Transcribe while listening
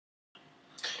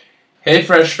Hey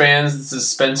Fresh fans, this is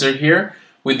Spencer here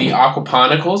with the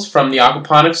Aquaponicals from the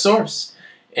Aquaponic Source.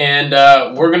 And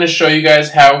we're going to show you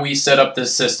guys how we set up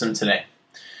this system today.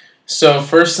 So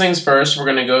first things first, we're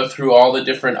going to go through all the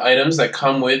different items that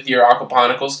come with your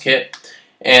Aquaponicals kit,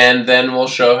 and then we'll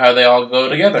show how they all go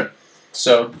together.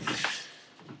 So,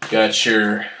 got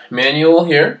your manual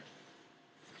here.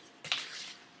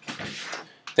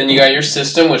 Then you got your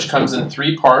system, which comes in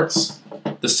 3 parts.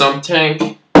 The sump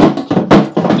tank,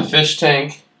 the fish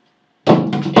tank,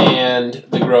 and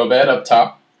the grow bed up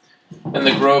top. And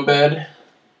the grow bed,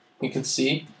 you can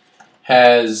see,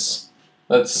 has,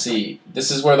 let's see,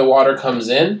 this is where the water comes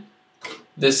in,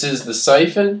 this is the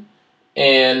siphon,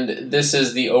 and this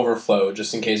is the overflow,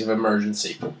 just in case of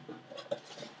emergency.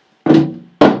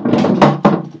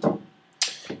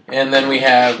 And then we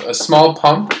have a small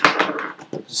pump,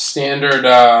 standard,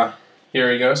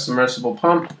 here we go, submersible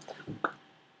pump.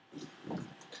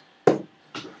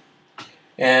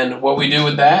 And what we do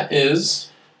with that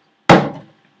is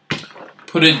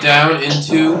put it down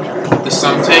into the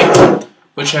sump tank,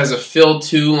 which has a fill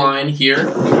to line here.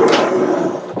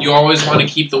 You always want to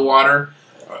keep the water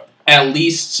at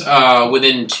least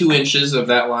within 2 inches of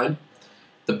that line.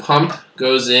 The pump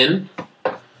goes in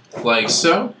like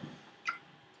so.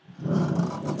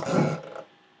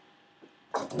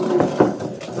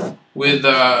 With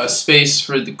a space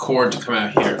for the cord to come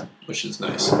out here, which is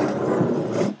nice.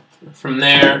 From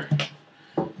there,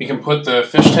 we can put the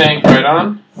fish tank right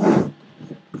on.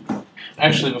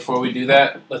 Actually, before we do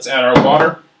that, let's add our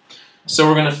water. So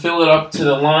we're going to fill it up to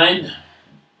the line.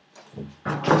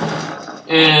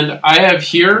 And I have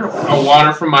here a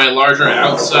water from my larger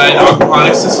outside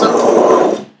aquaponic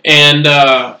system. And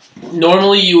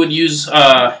normally you would use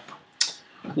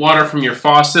water from your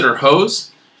faucet or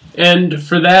hose. And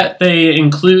for that, they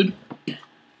include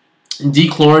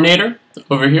dechlorinator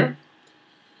over here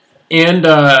and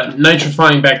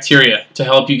nitrifying bacteria to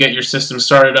help you get your system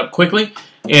started up quickly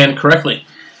and correctly.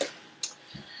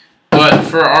 But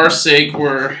for our sake,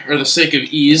 or the sake of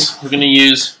ease, we're going to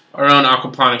use our own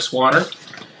Aquaponics water.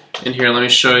 And here, let me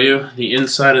show you the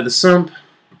inside of the sump.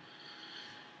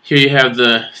 Here you have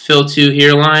the fill to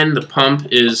here line. The pump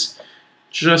is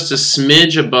just a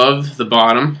smidge above the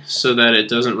bottom so that it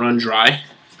doesn't run dry.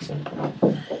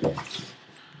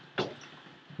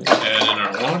 Let's add in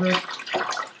our water.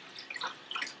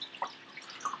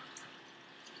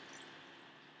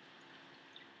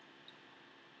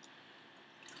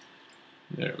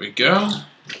 There we go.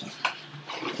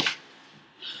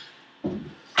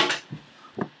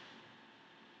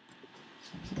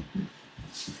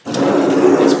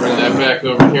 Let's bring that back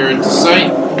over here into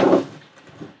sight.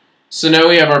 So now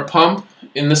we have our pump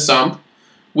in the sump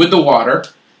with the water.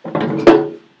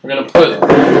 We're going to put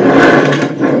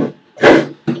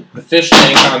the fish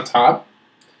tank on top.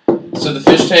 So the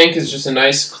fish tank is just a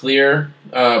nice clear,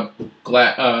 not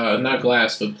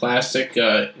glass, but plastic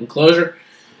enclosure.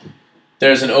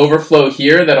 There's an overflow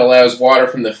here that allows water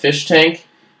from the fish tank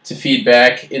to feed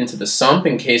back into the sump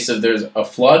in case there's a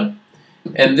flood.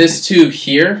 And this tube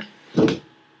here,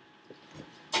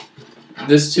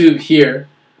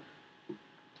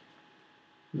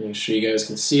 make sure you guys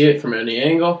can see it from any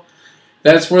angle.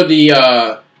 That's where the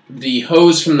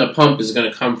hose from the pump is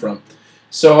going to come from.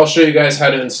 So I'll show you guys how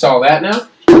to install that now.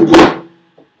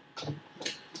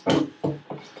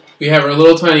 We have our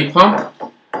little tiny pump.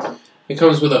 It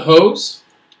comes with a hose.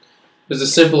 There's a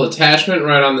simple attachment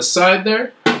right on the side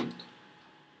there.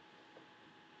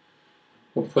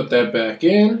 We'll put that back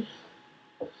in.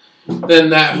 Then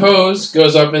that hose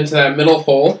goes up into that middle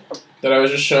hole that I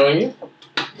was just showing you.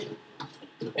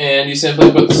 And you simply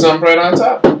put the sump right on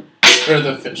top. Or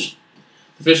the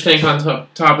fish tank on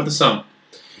top of the sump.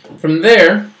 From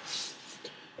there,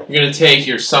 you're going to take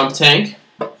your sump tank.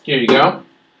 Here you go.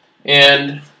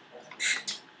 And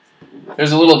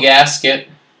there's a little gasket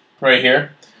right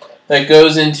here that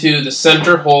goes into the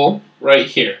center hole right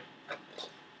here.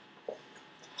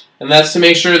 And that's to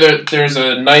make sure that there's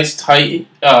a nice tight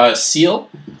seal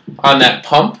on that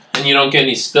pump and you don't get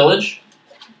any spillage.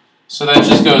 So that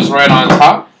just goes right on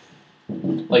top,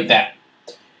 like that.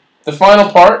 The final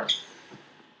part,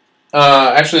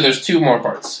 actually there's 2 more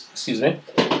parts, excuse me.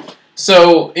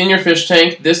 So in your fish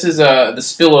tank, this is the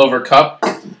spillover cup,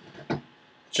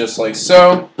 just like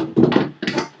so.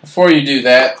 Before you do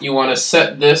that, you want to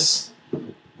set this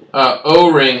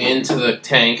O-ring into the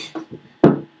tank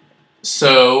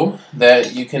so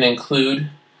that you can include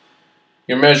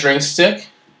your measuring stick,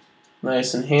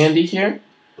 nice and handy here.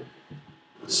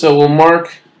 So we'll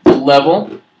mark the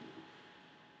level,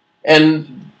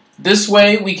 and this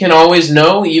way we can always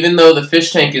know, even though the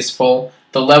fish tank is full,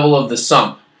 the level of the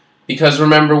sump. because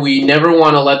remember, we never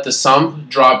want to let the sump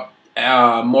drop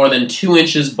more than 2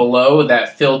 inches below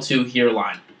that fill to here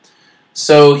line.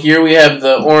 So here we have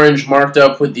the orange marked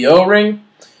up with the O-ring.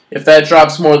 If that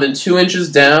drops more than 2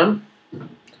 inches down,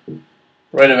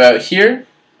 right about here,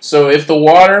 so if the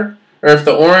water, or if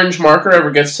the orange marker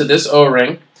ever gets to this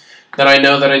O-ring, then I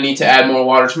know that I need to add more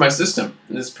water to my system.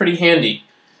 And it's pretty handy.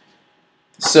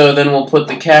 So then we'll put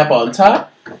the cap on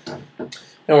top,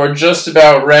 and we're just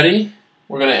about ready.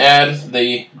 We're going to add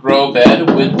the grow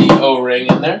bed with the O-ring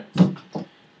in there.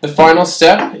 The final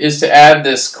step is to add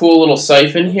this cool little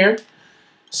siphon here.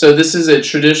 So this is a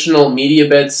traditional media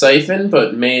bed siphon,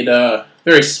 but made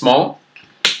very small.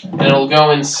 And it'll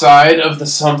go inside of the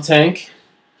sump tank,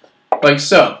 like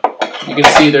so. You can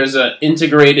see there's an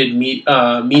integrated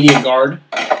media guard.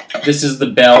 This is the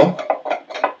bell.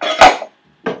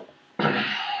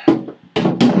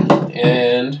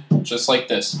 And just like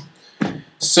this.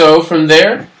 So from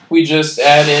there, we just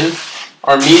add in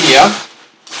our media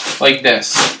like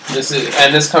this.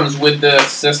 This comes with the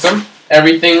system.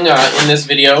 Everything in this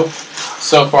video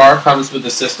so far comes with the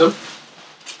system.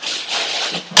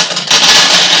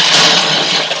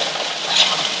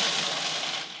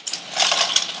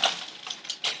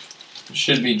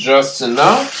 Should be just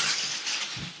enough.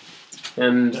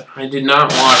 And I did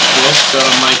not wash this, so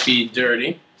it might be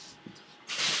dirty.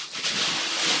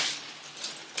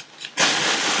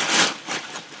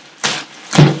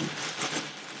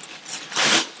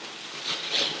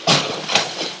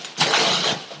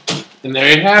 And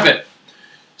there you have it.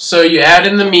 So you add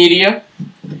in the media,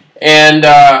 and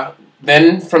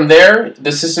then from there,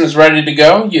 the system's ready to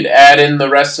go. You'd add in the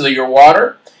rest of your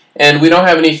water. And we don't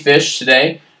have any fish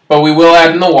today, but we will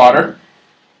add in the water.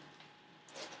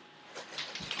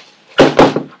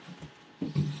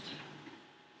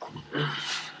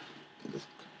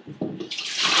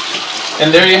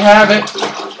 And there you have it.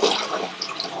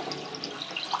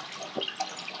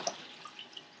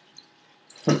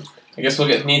 I guess we'll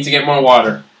need to get more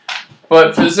water.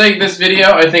 But for the sake of this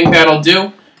video, I think that'll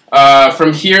do.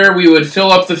 From here, we would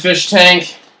fill up the fish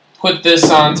tank, put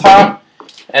this on top,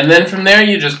 and then from there,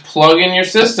 you just plug in your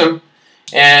system.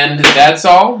 And that's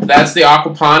all. That's the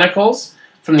Aquaponicals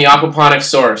from the Aquaponic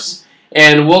Source.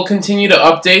 And we'll continue to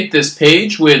update this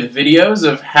page with videos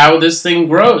of how this thing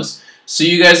grows, so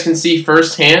you guys can see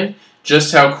firsthand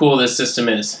just how cool this system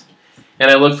is.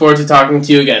 And I look forward to talking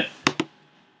to you again.